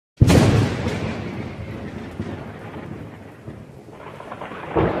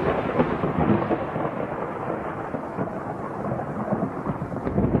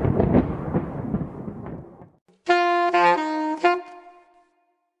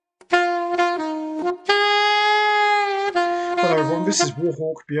everyone, this is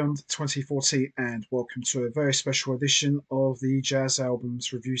Warhawk Beyond 2040 and welcome to a very special edition of the Jazz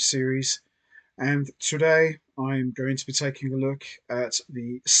Albums Review Series. And today I'm going to be taking a look at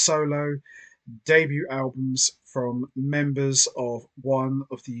the solo debut albums from members of one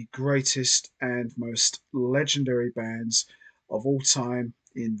of the greatest and most legendary bands of all time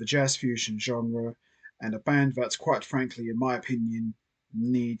in the jazz fusion genre, and a band that, quite frankly, in my opinion,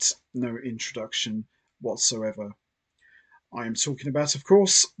 needs no introduction whatsoever. I am talking about, of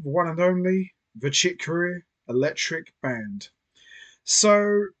course, the one and only, the Chick Corea Electric Band.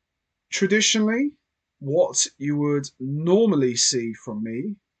 So, traditionally, what you would normally see from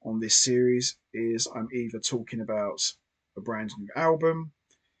me on this series is I'm either talking about a brand new album,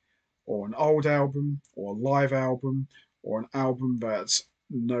 or an old album, or a live album, or an album that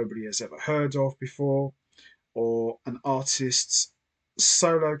nobody has ever heard of before, or an artist's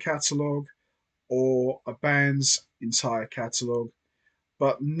solo catalogue, or a band's entire catalogue,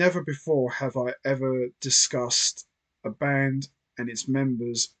 but never before have I ever discussed a band and its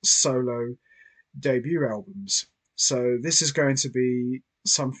members' solo debut albums. So this is going to be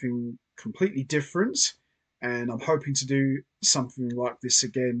something completely different, and I'm hoping to do something like this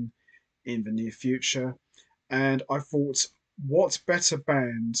again in the near future. And I thought, what better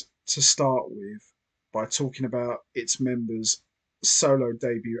band to start with by talking about its members' solo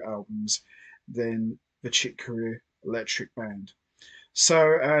debut albums than the Chick Corea Electric Band.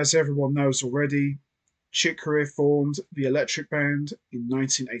 So, as everyone knows already, Chick Corea formed the Electric Band in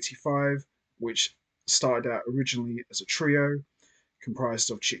 1985, which started out originally as a trio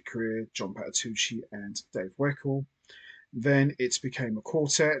comprised of Chick Corea, John Patitucci, and Dave Weckl. Then it became a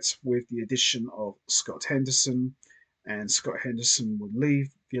quartet with the addition of Scott Henderson, and Scott Henderson would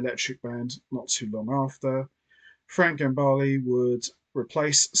leave the Electric Band not too long after. Frank Gambale would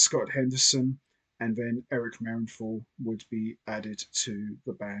replace Scott Henderson, and then Eric Marienthal would be added to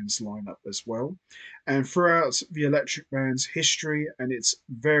the band's lineup as well. And throughout the Electric Band's history and its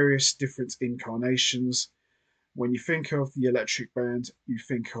various different incarnations, when you think of the Electric Band, you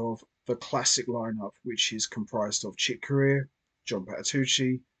think of the classic lineup, which is comprised of Chick Corea, John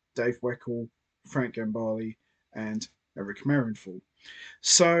Patitucci, Dave Weckl, Frank Gambale, and Eric Marienthal.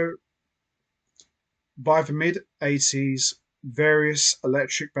 So by the mid 80s, various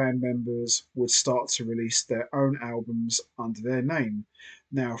Electric Band members would start to release their own albums under their name.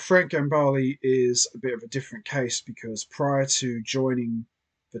 Now, Frank Gambale is a bit of a different case because prior to joining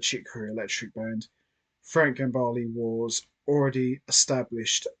the Chick Corea Electric Band, Frank Gambale was already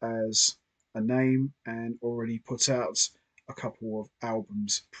established as a name and already put out a couple of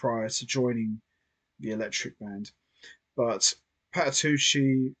albums prior to joining the Electric Band. But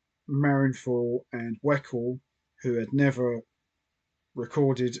Patitucci, Marienthal, and Weckl, who had never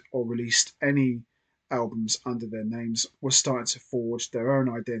recorded or released any albums under their names, were starting to forge their own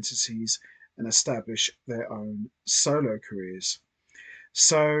identities and establish their own solo careers.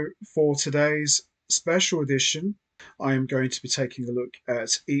 So, for today's special edition, I am going to be taking a look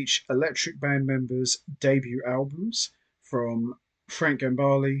at each Electric Band member's debut albums from Frank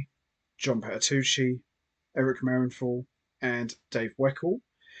Gambale, John Patitucci, Eric Marienthal, and Dave Weckl.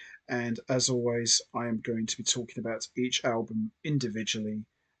 And as always, I am going to be talking about each album individually,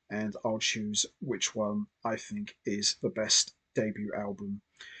 and I'll choose which one I think is the best debut album.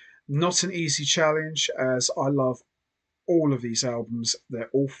 Not an easy challenge, as I love all of these albums. They're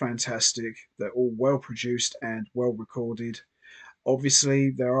all fantastic, they're all well produced and well recorded.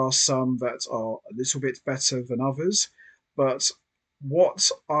 Obviously, there are some that are a little bit better than others, but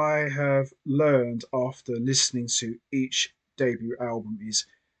what I have learned after listening to each debut album is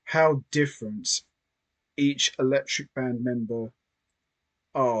how different each Electric Band member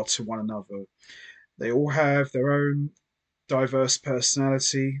are to one another. They all have their own diverse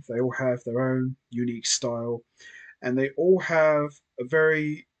personality, they all have their own unique style, and they all have a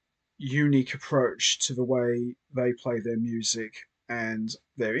very unique approach to the way they play their music and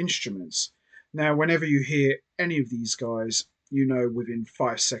their instruments. Now, whenever you hear any of these guys, you know within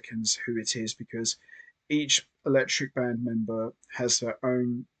 5 seconds who it is because each Electric Band member has their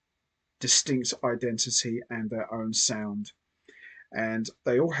own distinct identity and their own sound. And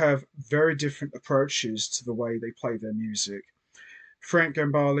they all have very different approaches to the way they play their music. Frank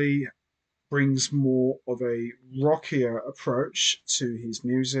Gambale brings more of a rockier approach to his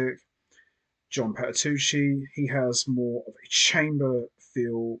music. John Patitucci, he has more of a chamber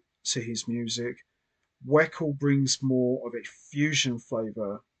feel to his music. Weckl brings more of a fusion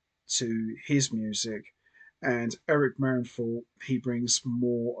flavour to his music. And Eric Marienthal, he brings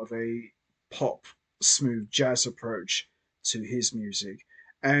more of a pop, smooth jazz approach to his music.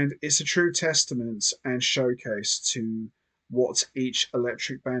 And it's a true testament and showcase to what each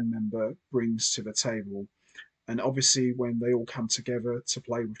electric band member brings to the table. And obviously, when they all come together to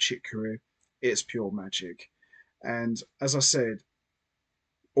play with Chick Corea, it's pure magic. And as I said,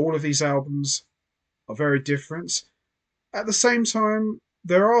 all of these albums are very different. At the same time,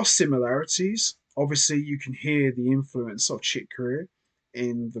 there are similarities. Obviously, you can hear the influence of Chick Corea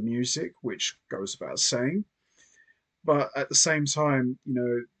in the music, which goes without saying. But at the same time,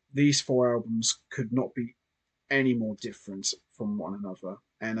 these four albums could not be any more different from one another.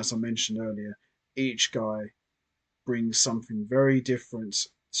 And as I mentioned earlier, each guy brings something very different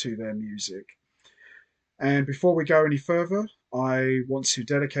to their music. And before we go any further, I want to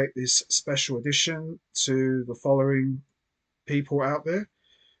dedicate this special edition to the following people out there: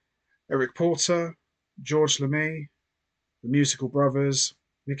 Eric Porter, George Lemay, the Musical Brothers,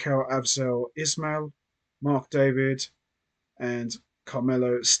 Mikhail Avzel Ismail, Mark David, and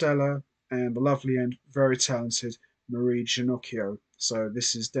Carmelo Stella, and the lovely and very talented Marie Ginocchio. So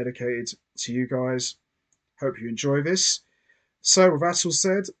this is dedicated to you guys. Hope you enjoy this. So with that all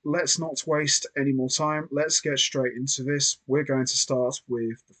said, let's not waste any more time. Let's get straight into this. We're going to start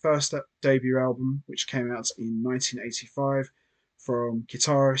with the first debut album, which came out in 1985 from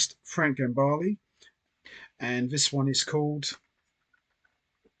guitarist Frank Gambale. And this one is called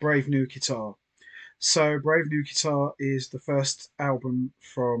Brave New Guitar. So Brave New Guitar is the first album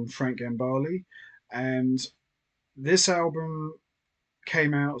from Frank Gambale, and this album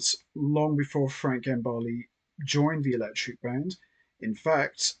came out long before Frank Gambale joined the Electric Band. In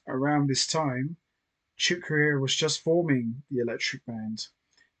fact, around this time, Chick Corea was just forming the Electric Band.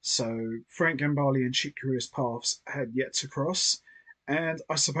 So Frank Gambale and Chick Corea's paths had yet to cross. And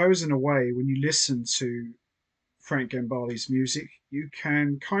I suppose, in a way, when you listen to Frank Gambale's music, you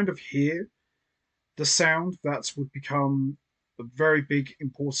can kind of hear the sound that would become a very big,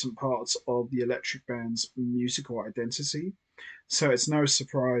 important part of the Electric Band's musical identity. So it's no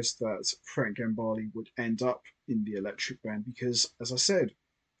surprise that Frank Gambale would end up in the Electric Band because, as I said,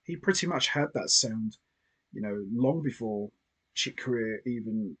 he pretty much had that sound, long before Chick Corea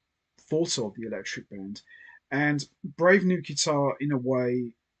even thought of the Electric Band. And Brave New Guitar, in a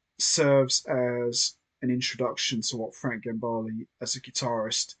way, serves as an introduction to what Frank Gambale as a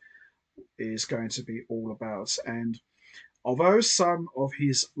guitarist is going to be all about. And although some of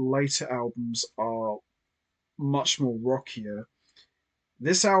his later albums are much more rockier,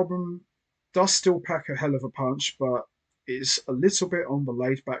 this album does still pack a hell of a punch, but it's a little bit on the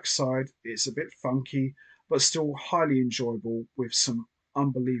laid back side. It's a bit funky, but still highly enjoyable with some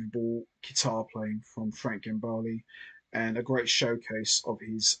unbelievable guitar playing from Frank Gambale and a great showcase of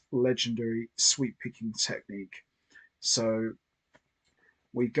his legendary sweep picking technique. So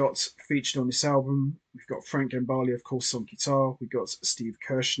we got featured on this album. We've got Frank Gambale, of course, on guitar. We got Steve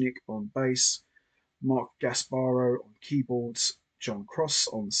Kirshnick on bass, Mark Gasparo on keyboards, John Cross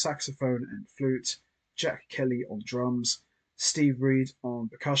on saxophone and flute, Jack Kelly on drums, Steve Reed on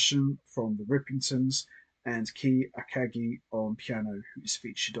percussion from the Rippingtons, and Kei Akagi on piano, who's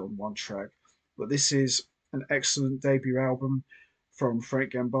featured on one track. But this is an excellent debut album from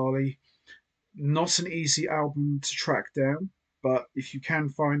Frank Gambale. Not an easy album to track down, but if you can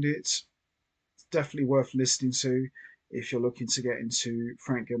find it, it's definitely worth listening to if you're looking to get into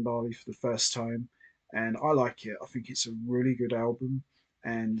Frank Gambale for the first time. And I like it. I think it's a really good album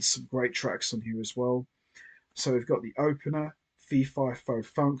and some great tracks on here as well. So we've got the opener, Fee Fi Fo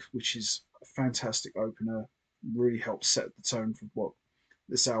Funk, which is a fantastic opener. Really helps set the tone for what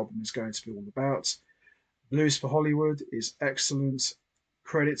this album is going to be all about. Blues for Hollywood is excellent.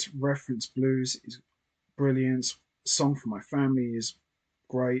 Credits Reference Blues is brilliant. Song for My Family is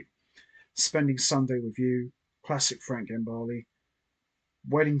great. Spending Sunday with You, classic Frank Gambale.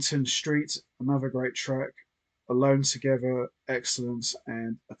 Weddington Street, another great track. Alone Together, excellent,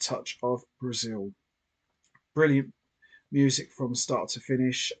 and A Touch of Brazil. Brilliant music from start to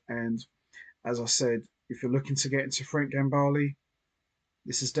finish. And as I said, if you're looking to get into Frank Gambale,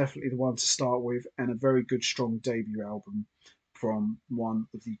 this is definitely the one to start with, and a very good, strong debut album from one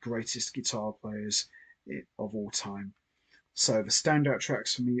of the greatest guitar players of all time. So the standout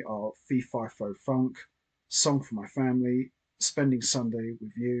tracks for me are Fee Fi Fo Funk, Song for My Family, Spending Sunday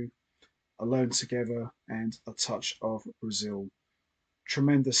with You, Alone Together, and A Touch of Brazil.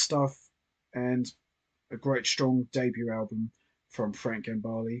 Tremendous stuff and a great strong debut album from Frank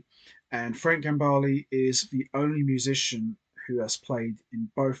Gambale. And Frank Gambale is the only musician who has played in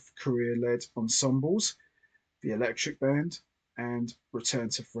both career-led ensembles, the Electric Band and Return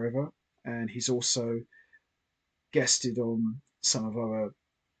to Forever. And he's also guested on some of other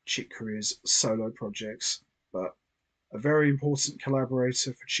Chick Corea's solo projects, but a very important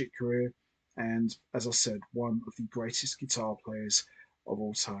collaborator for Chick Corea and as I said, one of the greatest guitar players of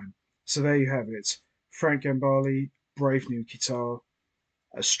all time. So there you have it. Frank Gambale, Brave New Guitar,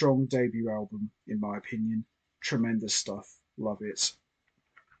 a strong debut album, in my opinion. Tremendous stuff. Love it.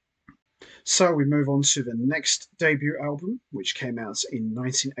 So we move on to the next debut album, which came out in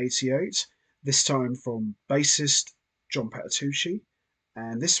 1988, this time from bassist John Patitucci.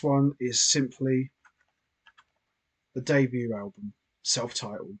 And this one is simply the debut album, self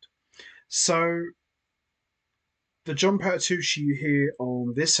titled. So the John Patitucci you hear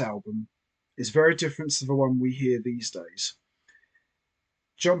on this album is very different to the one we hear these days.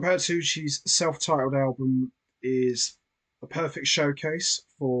 John Patitucci's self-titled album is a perfect showcase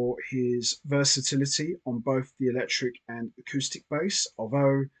for his versatility on both the electric and acoustic bass,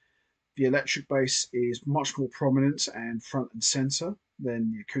 although the electric bass is much more prominent and front and center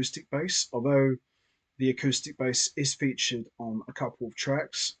than the acoustic bass, although the acoustic bass is featured on a couple of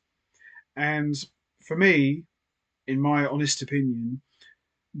tracks. And for me, in my honest opinion,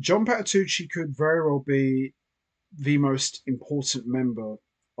 John Patitucci could very well be the most important member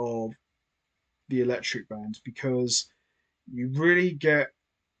of the Electric Band because you really get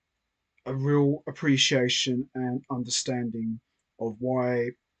a real appreciation and understanding of why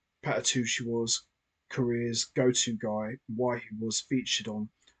Patitucci was Korea's go-to guy, why he was featured on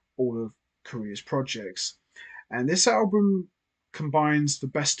all of Korea's projects. And this album combines the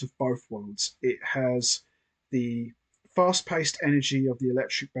best of both worlds. It has the fast-paced energy of the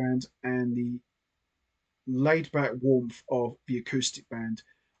Electric Band and the laid-back warmth of the acoustic band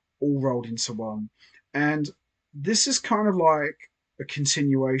all rolled into one. And this is kind of like a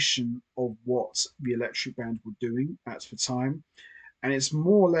continuation of what the Electric Band were doing at the time. And it's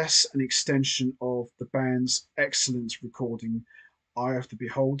more or less an extension of the band's excellent recording, Eye of the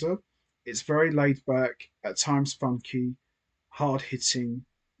Beholder. It's very laid back, at times funky, hard hitting,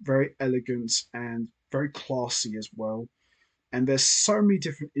 very elegant, and very classy as well. And there's so many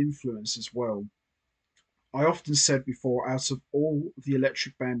different influences as well. I often said before, out of all the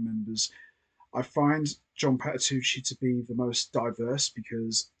Electric Band members, I find John Patitucci to be the most diverse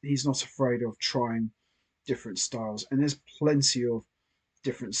because he's not afraid of trying different styles, and there's plenty of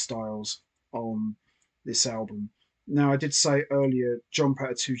different styles on this album. Now, I did say earlier, John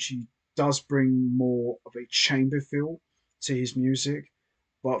Patitucci does bring more of a chamber feel to his music,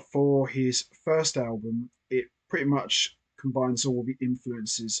 but for his first album, it pretty much combines all the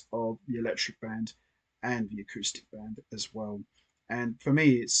influences of the Electric Band and the acoustic band as well. And for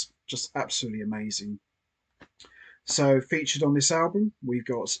me, it's just absolutely amazing. So, featured on this album, we've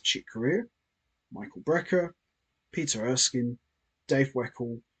got Chick Corea, Michael Brecker, Peter Erskine, Dave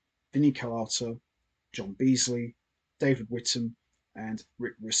Weckl, Vinnie Colaiuta, John Beasley, David Whittam, and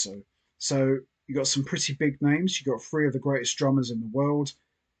Rick Russo. So, you got some pretty big names. You got three of the greatest drummers in the world,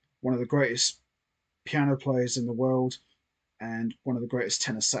 one of the greatest piano players in the world, and one of the greatest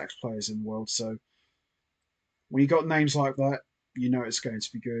tenor sax players in the world. So, when you got names like that, you know it's going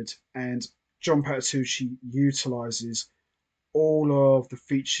to be good. And John Patitucci utilizes all of the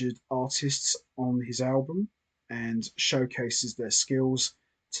featured artists on his album and showcases their skills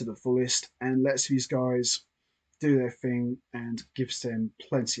to the fullest and lets these guys do their thing and gives them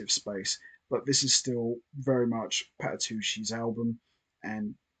plenty of space. But this is still very much Patitucci's album,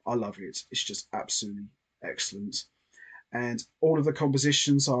 and I love it. It's just absolutely excellent. And all of the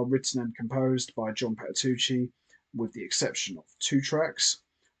compositions are written and composed by John Patitucci, with the exception of two tracks.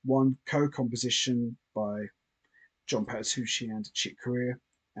 One co-composition by John Patitucci and Chick Corea,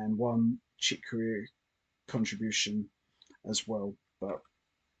 and one Chick Corea contribution as well. But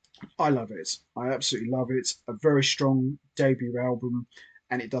I love it. I absolutely love it. A very strong debut album,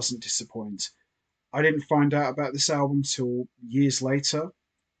 and it doesn't disappoint. I didn't find out about this album till years later.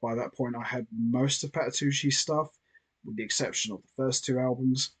 By that point, I had most of Patitucci's stuff, with the exception of the first two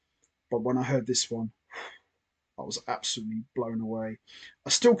albums. But when I heard this one, I was absolutely blown away. I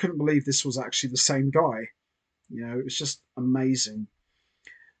still couldn't believe this was actually the same guy. You know, it was just amazing.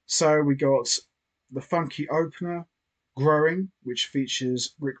 So we got the funky opener, Growing, which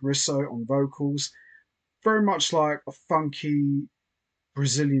features Rick Russo on vocals. Very much like a funky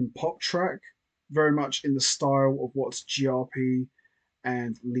Brazilian pop track, very much in the style of what GRP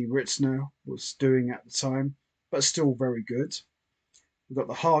and Lee Ritzner was doing at the time, but still very good. We've got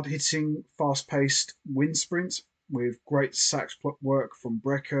the hard hitting, fast paced Wind Sprint with great sax work from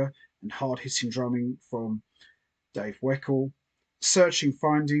Brecker and hard hitting drumming from Dave Weckl. Searching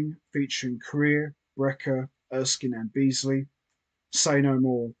Finding featuring Corea, Brecker, Erskine, and Beasley. Say No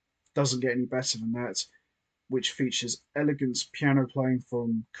More doesn't get any better than that, which features elegant piano playing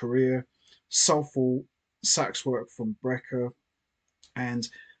from Corea, soulful sax work from Brecker, and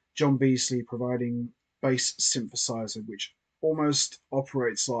John Beasley providing bass synthesizer, which almost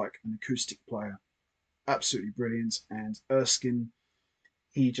operates like an acoustic player. Absolutely brilliant. And Erskine,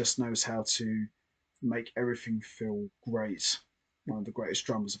 he just knows how to make everything feel great. One of the greatest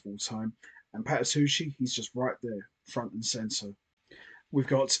drummers of all time. And Patitucci, he's just right there, front and center. We've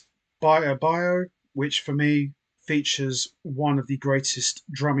got Bio, which for me features one of the greatest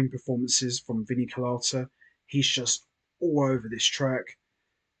drumming performances from Vinnie Colaiuta. He's just all over this track.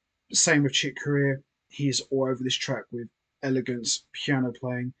 Same with Chick Corea. He is all over this track with elegance, piano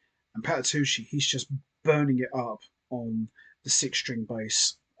playing. And Patitucci, he's just burning it up on the 6-string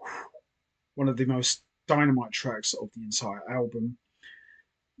bass. One of the most dynamite tracks of the entire album.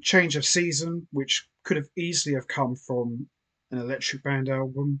 Change of Season, which could have easily have come from an Electric Band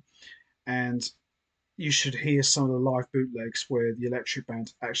album, and you should hear some of the live bootlegs where the Electric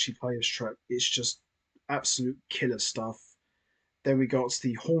Band actually play this track. It's just absolute killer stuff. Then we got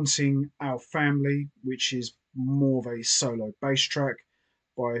the Haunting Our Family, which is more of a solo bass track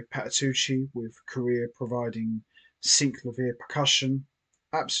by Patitucci, with Corea providing synclavier percussion.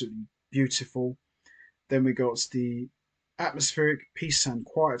 Absolutely beautiful. Then we got the Atmospheric Peace and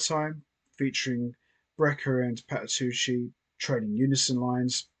Quiet Time, featuring Weckl and Patitucci trading unison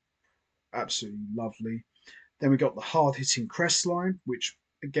lines. Absolutely lovely. Then we got the hard-hitting Crest line, which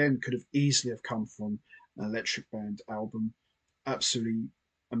again could have easily have come from an Electric Band album. Absolutely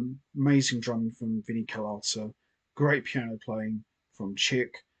amazing drumming from Vinnie Colaiuta, great piano playing from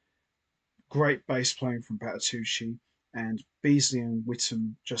Chick, great bass playing from Patitucci, and Beasley and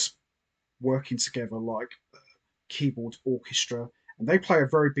Whittam just working together like a keyboard orchestra. And they play a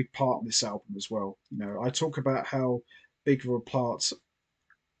very big part in this album as well. You know, I talk about how big of a part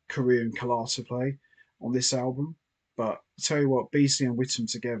Corea and Colaiuta play on this album, but I tell you what, Beasley and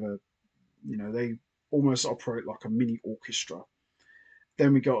Whittam together, you know, they almost operate like a mini orchestra.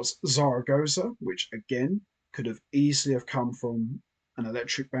 Then we got Zaragoza, which again could have easily have come from an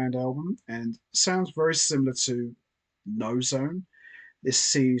Electric Band album and sounds very similar to No Zone. This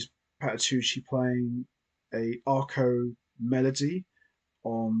sees Patitucci playing a arco melody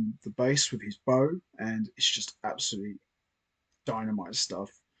on the bass with his bow, and it's just absolutely dynamite stuff.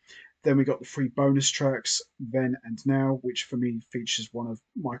 Then we got the 3 bonus tracks, Then and Now, which for me features one of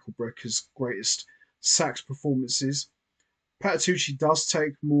Michael Brecker's greatest sax performances. Patitucci does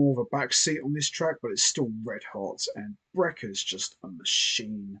take more of a backseat on this track, but it's still red hot, and Brecker's just a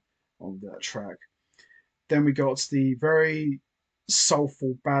machine on that track. Then we got the very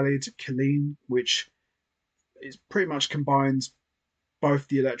soulful ballad Colleen, which is pretty much combines both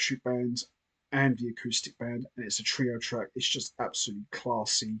the electric band and the acoustic band, and it's a trio track. It's just absolutely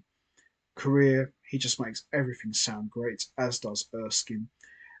classy. Corea, he just makes everything sound great, as does Erskine.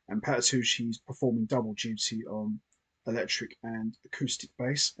 And Patitucci's performing double duty on electric and acoustic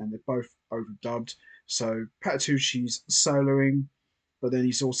bass, and they're both overdubbed. So Patitucci's soloing, but then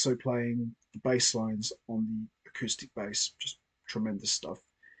he's also playing the bass lines on the acoustic bass. Just tremendous stuff.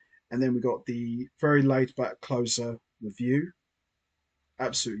 And then we got the very laid back closer, The View.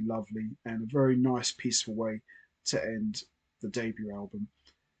 Absolutely lovely, and a very nice, peaceful way to end the debut album.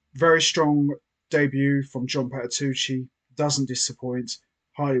 Very strong debut from John Patitucci. Doesn't disappoint.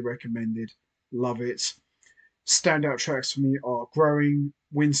 Highly recommended. Love it. Standout tracks for me are Growing,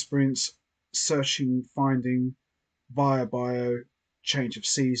 Wind Sprints, Searching, Finding, Via Bio, Change of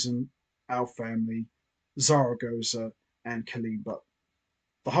Season, Our Family, Zaragoza, and Colleen. But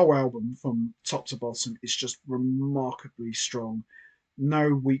the whole album from top to bottom is just remarkably strong. No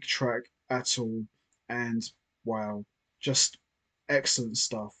weak track at all. And wow, just excellent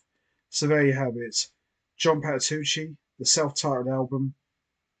stuff. So there you have it. John Patitucci, the self-titled album.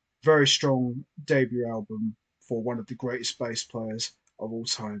 Very strong debut album for one of the greatest bass players of all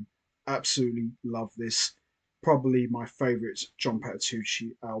time. Absolutely love this. Probably my favourite John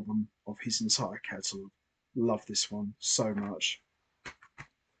Patitucci album of his entire catalogue. Love this one so much.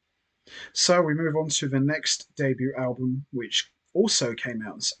 So we move on to the next debut album, which also came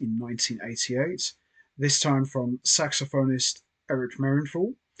out in 1988, this time from saxophonist Eric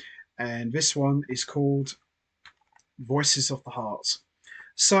Marienthal, and this one is called Voices of the Heart.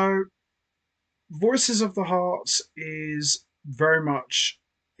 So, Voices of the Heart is very much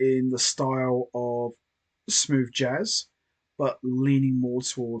in the style of smooth jazz, but leaning more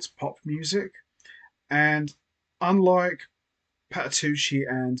towards pop music. And unlike Patitucci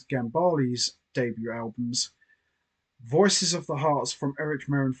and Gambale's debut albums, Voices of the Heart from Eric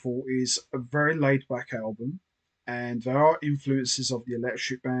Marienthal is a very laid back album, and there are influences of the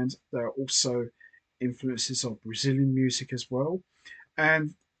electric band. There are also influences of Brazilian music as well.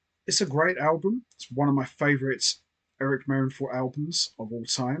 And it's a great album. It's one of my favorite Eric Marienthal albums of all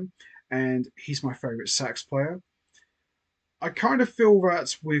time, and he's my favourite sax player. I kind of feel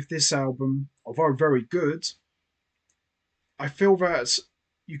that with this album, although very good, I feel that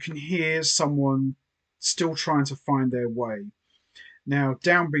you can hear someone still trying to find their way. Now,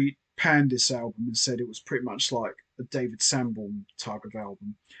 Downbeat panned this album and said it was pretty much like a David Sanborn type of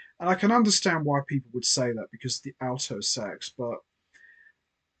album. And I can understand why people would say that because of the alto sax, but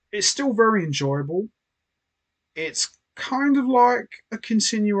it's still very enjoyable. It's kind of like a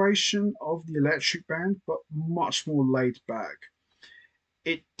continuation of the Electric Band, but much more laid back.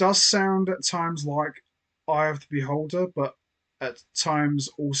 It does sound at times like Eye of the Beholder, but at times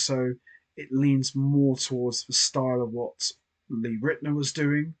also it leans more towards the style of what Lee Ritenour was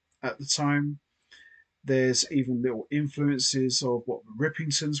doing at the time. There's even little influences of what the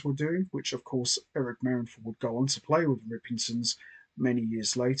Rippingtons were doing, which of course Eric Marienthal would go on to play with the Rippingtons many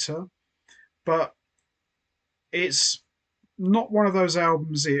years later. But it's not one of those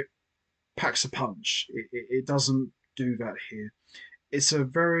albums it packs a punch. It doesn't do that here. It's a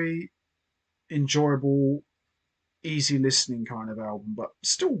very enjoyable, easy listening kind of album, but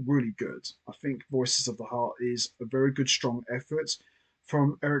still really good. I think Voices of the Heart is a very good, strong effort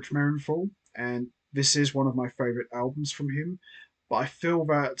from Eric Marienthal, and this is one of my favourite albums from him. But I feel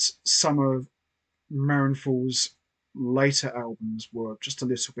that some of Marienthal's later albums were just a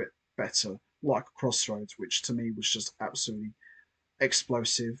little bit better, like Crossroads, which to me was just absolutely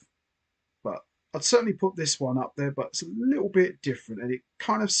explosive. But I'd certainly put this one up there, but it's a little bit different, and it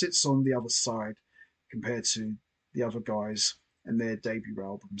kind of sits on the other side compared to the other guys and their debut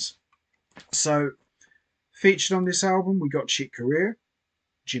albums. So, featured on this album, we got Chick Corea,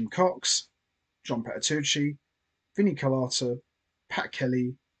 Jim Cox, John Patitucci, Vinnie Colaiuta, Pat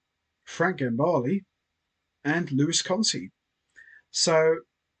Kelly, Frank Gambale, and Louis Conti. So,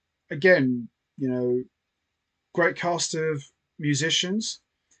 again, great cast of musicians.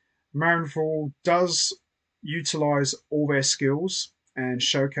 Marienthal does utilize all their skills and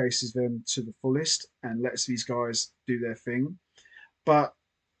showcases them to the fullest and lets these guys do their thing. But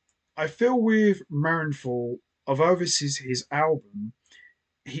I feel with Marienthal, although this is his album,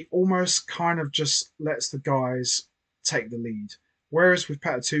 he almost kind of just lets the guys take the lead. Whereas with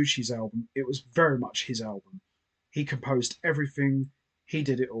Patitucci's album, it was very much his album. He composed everything, he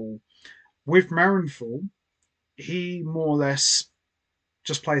did it all. With Marienthal, he more or less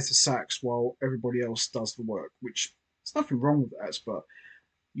just plays the sax while everybody else does the work, which there's nothing wrong with that, but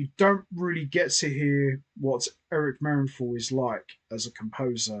you don't really get to hear what Eric Marienthal is like as a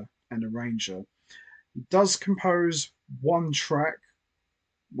composer and arranger. He does compose one track,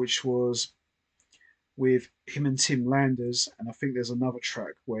 which was with him and Tim Landers, and I think there's another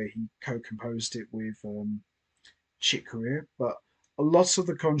track where he co-composed it with Chick Corea, but a lot of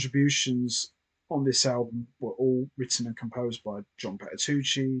the contributions on this album were all written and composed by John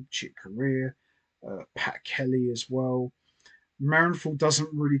Patitucci, Chick Corea, Pat Kelly as well. Marienthal doesn't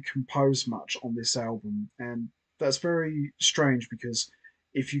really compose much on this album, and that's very strange because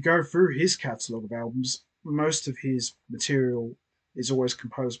if you go through his catalogue of albums, most of his material is always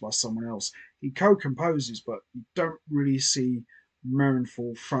composed by someone else. He co-composes, but you don't really see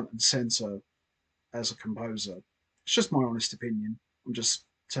Marienthal front and centre as a composer. It's just my honest opinion. I'm just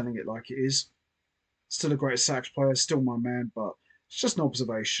telling it like it is. Still a great sax player, still my man, but it's just an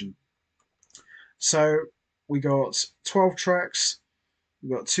observation. So we got 12 tracks.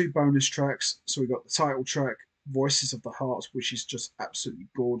 We got 2 bonus tracks. So we got the title track, Voices of the Heart, which is just absolutely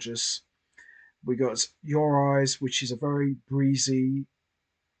gorgeous. We got Your Eyes, which is a very breezy,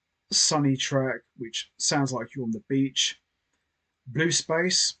 sunny track, which sounds like you're on the beach. Blue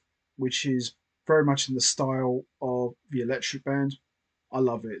Space, which is very much in the style of the Electric Band. I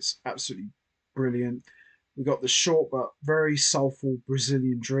love it. It's absolutely brilliant. We got the short but very soulful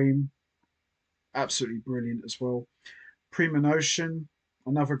Brazilian Dream. Absolutely brilliant as well. Premonition,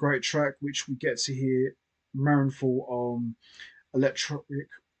 another great track, which we get to hear Marienthal on electric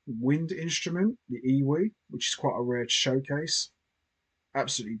wind instrument, the Iwi, which is quite a rare showcase.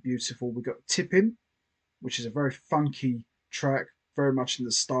 Absolutely beautiful. We got Tipping, which is a very funky track, very much in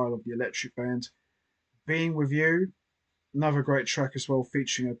the style of the Electric Band. Being With You, another great track as well,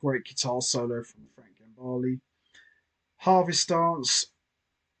 featuring a great guitar solo from Frank Gambale. Harvest Dance,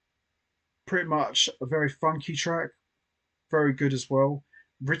 pretty much a very funky track, very good as well.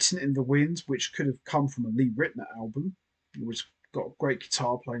 Written in the Wind, which could have come from a Lee Ritenour album, which got great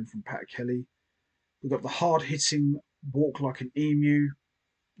guitar playing from Pat Kelly. We've got the hard-hitting Walk Like an Emu,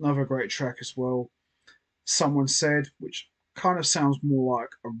 another great track as well. Someone Said, which kind of sounds more like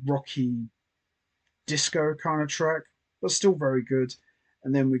a rocky disco kind of track, but still very good.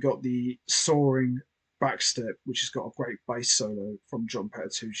 And then we got the soaring Backstep, which has got a great bass solo from John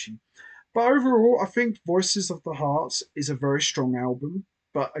Patitucci. But overall, I think Voices of the Heart is a very strong album.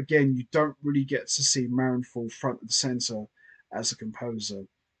 But again, you don't really get to see Marienthal front and center as a composer.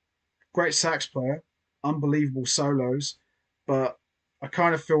 Great sax player, unbelievable solos, but I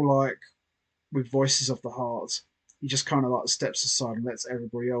kind of feel like with Voices of the Heart, he just kind of like steps aside and lets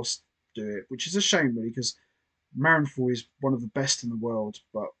everybody else do it, which is a shame really because Marienthal is one of the best in the world,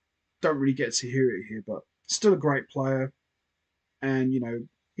 but don't really get to hear it here. But still a great player, and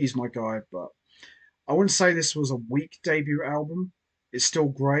he's my guy. But I wouldn't say this was a weak debut album. It's still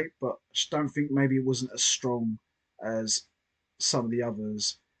great, but I just don't think maybe it wasn't as strong as some of the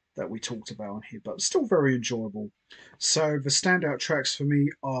others that we talked about on here, but still very enjoyable. So the standout tracks for me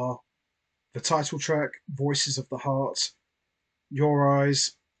are the title track, Voices of the Heart, Your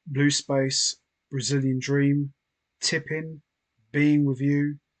Eyes, Blue Space, Brazilian Dream, Tipping, Being With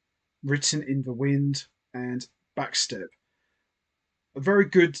You, Written in the Wind, and Backstep. A very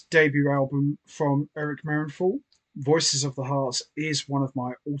good debut album from Eric Marienthal. Voices of the Heart is one of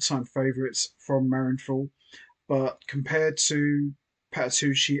my all-time favourites from Marienthal, but compared to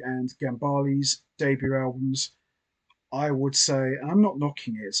Patitucci and Gambale's debut albums, I would say, and I'm not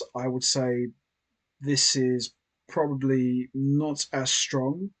knocking it, I would say this is probably not as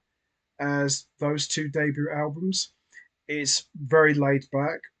strong as those two debut albums. It's very laid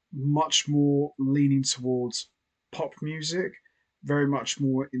back, much more leaning towards pop music, very much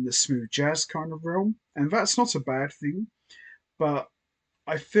more in the smooth jazz kind of realm. And that's not a bad thing, but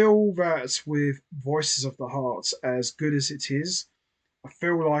I feel that with Voices of the Heart, as good as it is, I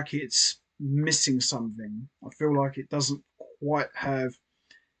feel like it's missing something. I feel like it doesn't quite have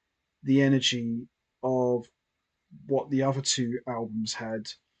the energy of what the other two albums had.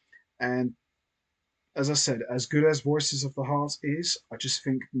 And as I said, as good as Voices of the Heart is, I just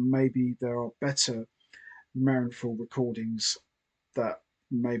think maybe there are better Marienthal recordings that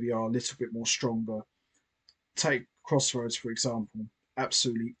maybe are a little bit more stronger. Take Crossroads, for example,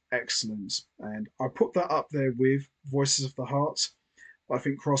 absolutely excellent. And I put that up there with Voices of the Heart, but I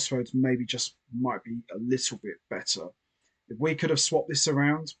think Crossroads maybe just might be a little bit better. If we could have swapped this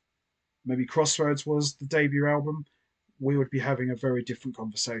around, maybe Crossroads was the debut album, we would be having a very different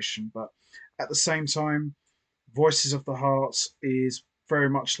conversation. But at the same time, Voices of the Heart is very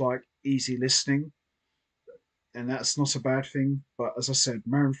much like easy listening, and that's not a bad thing. But as I said,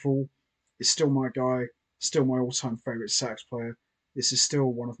 Marienthal is still my guy, still my all-time favorite sax player. This is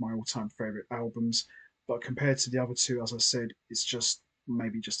still one of my all-time favorite albums, but compared to the other two, as I said, it's just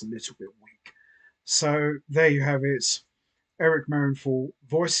maybe just a little bit weak. So there you have it. Eric Marienthal,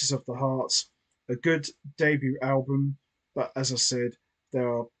 Voices of the Heart, a good debut album, but as I said, there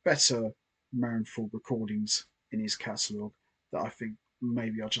are better Marienthal recordings in his catalogue that I think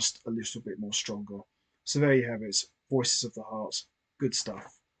maybe are just a little bit more stronger. So there you have it, Voices of the Heart, good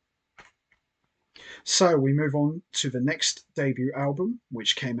stuff. So we move on to the next debut album,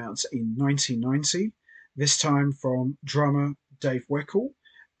 which came out in 1990, this time from drummer Dave Weckl,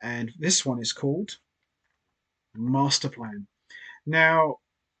 and this one is called Master Plan. Now,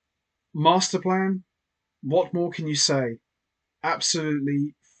 Master Plan, what more can you say?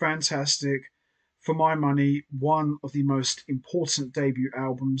 Absolutely fantastic. For my money, one of the most important debut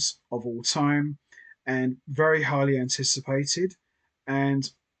albums of all time and very highly anticipated. And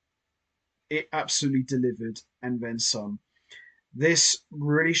it absolutely delivered and then some. This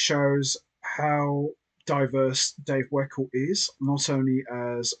really shows how diverse Dave Weckl is, not only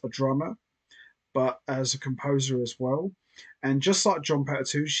as a drummer, but as a composer as well. And just like John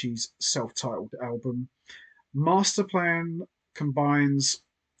Patitucci's self-titled album, Master Plan combines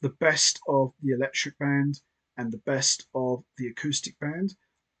the best of the electric band and the best of the acoustic band,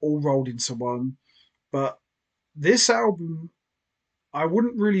 all rolled into one. But this album, I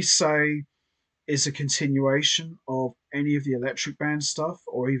wouldn't really say is a continuation of any of the electric band stuff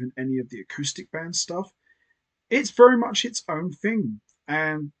or even any of the acoustic band stuff. It's very much its own thing.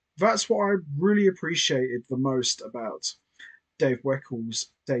 And that's what I really appreciated the most about Dave Weckl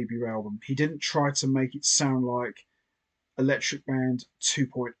debut album. He didn't try to make it sound like Electric Band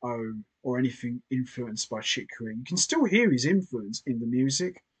 2.0 or anything influenced by Chick Corea. You can still hear his influence in the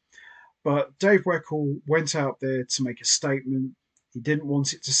music, but Dave Weckl went out there to make a statement. He didn't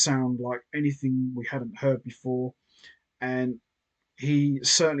want it to sound like anything we hadn't heard before, and he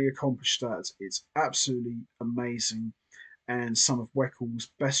certainly accomplished that. It's absolutely amazing and some of Weckl's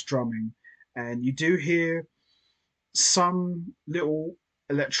best drumming. And you do hear some little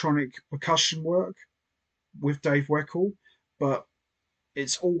electronic percussion work with Dave Weckl, but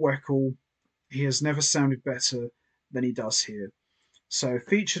it's all Weckl. He has never sounded better than he does here. So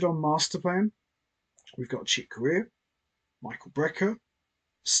featured on Masterplan, We've got Chick Corea, Michael Brecker,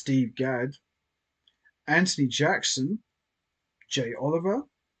 Steve Gadd, Anthony Jackson, Jay Oliver,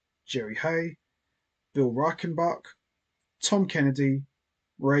 Jerry Hay, Bill Reichenbach, Tom Kennedy,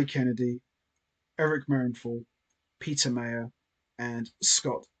 Ray Kennedy, Eric Marienthal, Peter Mayer, and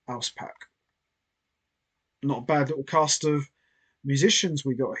Scott Auspach. Not a bad little cast of musicians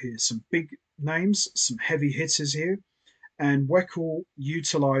we got here. Some big names, some heavy hitters here. And Weckl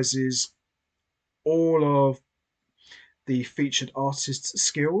utilizes all of the featured artists'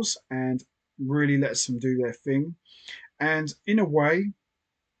 skills and really lets them do their thing. And in a way,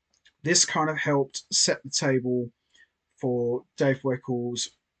 this kind of helped set the table for Dave Weckl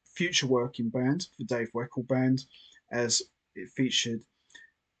future working band, the Dave Weckl Band, as it featured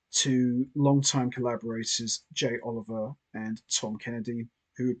two longtime collaborators, Jay Oliver and Tom Kennedy,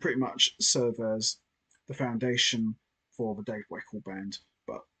 who would pretty much serve as the foundation for the Dave Weckl Band.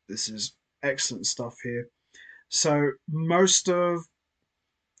 But this is excellent stuff here. So most of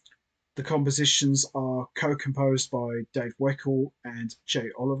the compositions are co-composed by Dave Weckl and Jay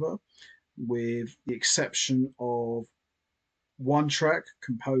Oliver, with the exception of one track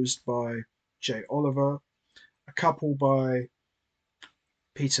composed by Jay Oliver, a couple by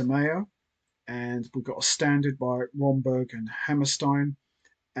Peter Mayer, and we've got a standard by Romberg and Hammerstein,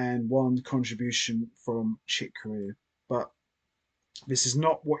 and one contribution from Chick Corea. But this is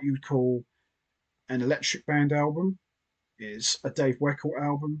not what you'd call an electric band album. It's a Dave Weckl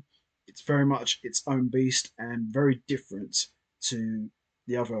album. It's very much its own beast and very different to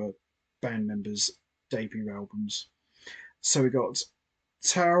the other band members' debut albums. So we got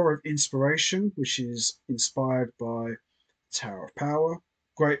Tower of Inspiration, which is inspired by Tower of Power.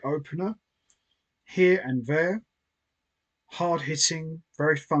 Great opener. Here and There. Hard hitting,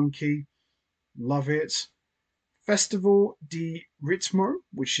 very funky. Love it. Festival di Ritmo,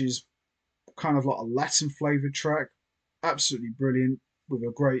 which is kind of like a Latin flavored track. Absolutely brilliant, with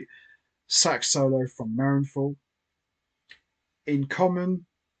a great sax solo from Marienthal. In Common,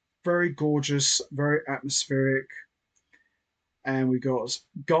 very gorgeous, very atmospheric. And we got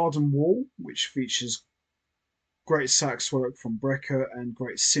Garden Wall, which features great sax work from Brecker and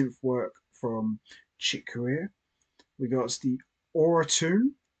great synth work from Chick Corea. We got the Aura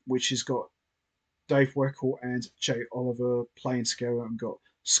Tune, which has got Dave Weckl and Jay Oliver playing together, and got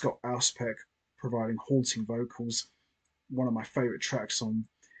Scott Auspach providing haunting vocals. One of my favourite tracks on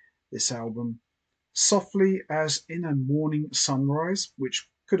this album. Softly as in a Morning Sunrise, which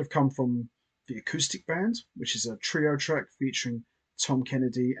could have come from the Acoustic Band, which is a trio track featuring Tom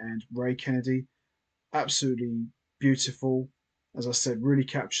Kennedy and Ray Kennedy. Absolutely beautiful. As I said, really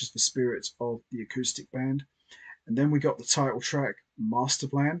captures the spirit of the Acoustic Band. And then we got the title track, Master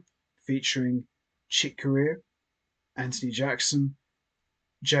Plan, featuring Chick Corea, Anthony Jackson,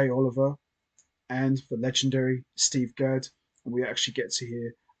 Jay Oliver, and the legendary Steve Gadd. And we actually get to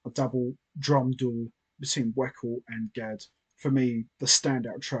hear a double drum duel between Weckl and Gadd. For me, the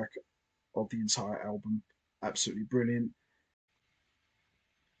standout track of the entire album. Absolutely brilliant.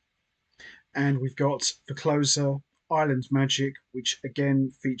 And we've got the closer, Island Magic, which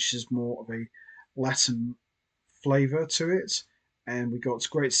again features more of a Latin flavour to it. And we got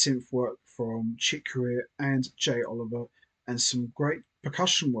great synth work from Chick Corea and Jay Oliver, and some great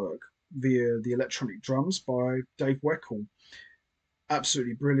percussion work via the electronic drums by Dave Weckl.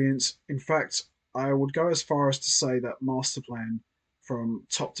 Absolutely brilliant. In fact, I would go as far as to say that Master Plan from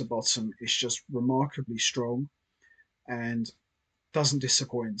top to bottom is just remarkably strong and doesn't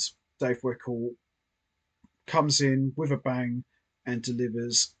disappoint. Dave Weckl comes in with a bang and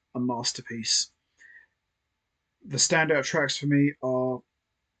delivers a masterpiece. The standout tracks for me are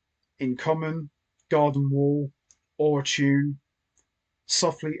In Common, Garden Wall, Aura Tune,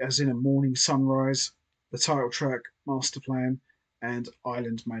 Softly as in a Morning Sunrise, the title track, Master Plan, and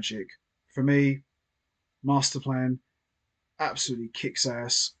Island Magic. For me, Master Plan absolutely kicks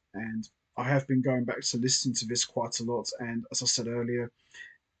ass, and I have been going back to listening to this quite a lot, and as I said earlier,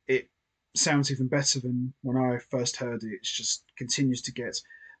 it sounds even better than when I first heard it. It just continues to get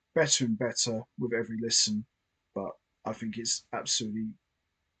better and better with every listen, but I think it's absolutely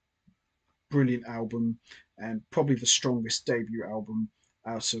brilliant album, and probably the strongest debut album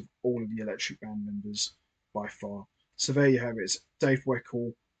out of all of the Electric Band members by far. So there you have it, Dave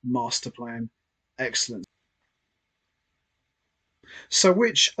Weckl, Master Plan, excellent. So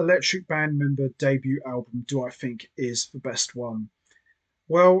which Electric Band member debut album do I think is the best one?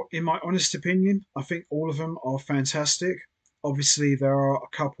 Well, in my honest opinion, I think all of them are fantastic. Obviously, there are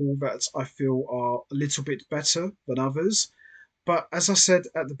a couple that I feel are a little bit better than others. But as I said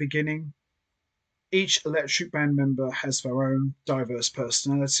at the beginning, each Electric Band member has their own diverse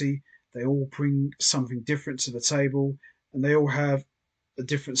personality, They all bring something different to the table, and they all have a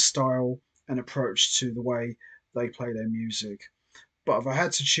different style and approach to the way they play their music. But if I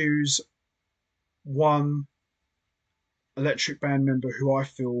had to choose one electric band member who I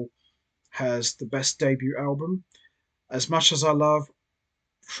feel has the best debut album, as much as I love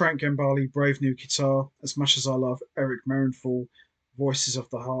Frank Gambale, Brave New Guitar, as much as I love Eric Marienthal, Voices of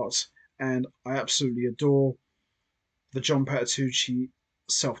the Heart, and I absolutely adore the John Patitucci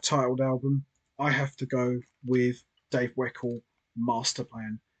self-titled album, I have to go with Dave Weckl, Master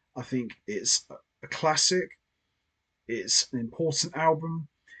Plan. I think it's a classic. It's an important album.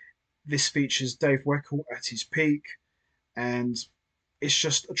 This features Dave Weckl at his peak, and it's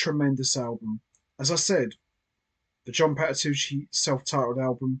just a tremendous album. As I said, the John Patitucci self-titled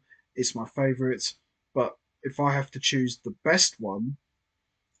album is my favourite, but if I have to choose the best one,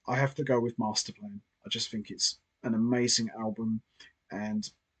 I have to go with Master Plan. I just think it's an amazing album, and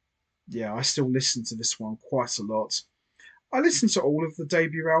yeah, I still listen to this one quite a lot. I listen to all of the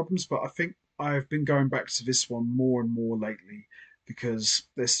debut albums, but I think I've been going back to this one more and more lately because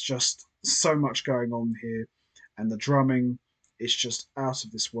there's just so much going on here, and the drumming is just out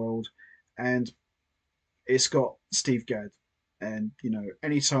of this world, and it's got Steve Gadd, and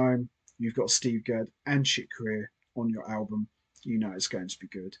anytime you've got Steve Gadd and Chick Corea on your album, you know it's going to be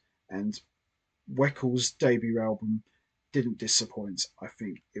good. And Weckl debut album didn't disappoint. I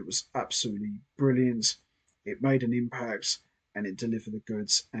think it was absolutely brilliant. It made an impact and it delivered the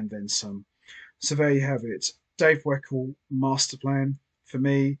goods and then some. So there you have it. Dave Weckl, Master Plan. For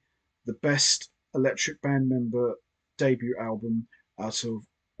me, the best electric band member debut album out of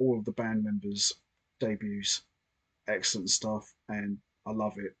all of the band members' debuts. Excellent stuff, and I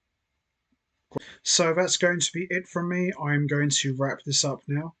love it. So that's going to be it from me. I'm going to wrap this up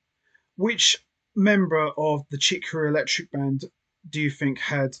now. Which member of the Chick Corea Electric Band do you think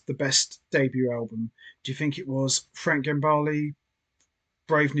had the best debut album? Do you think it was Frank Gambale,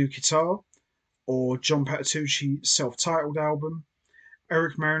 Brave New Guitar, or John Patitucci self-titled album,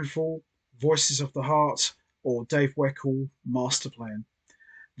 Eric Marienthal, Voices of the Heart, or Dave Weckl, Master Plan?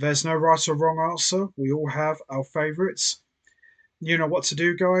 There's no right or wrong answer. We all have our favourites. You know what to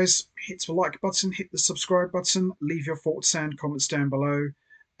do, guys. Hit the like button, hit the subscribe button, leave your thoughts and comments down below,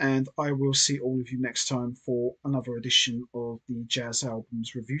 and I will see all of you next time for another edition of the Jazz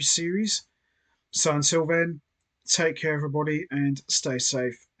Albums Review Series. So until then, take care, everybody, and stay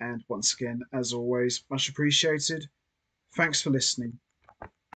safe. And once again, as always, much appreciated. Thanks for listening.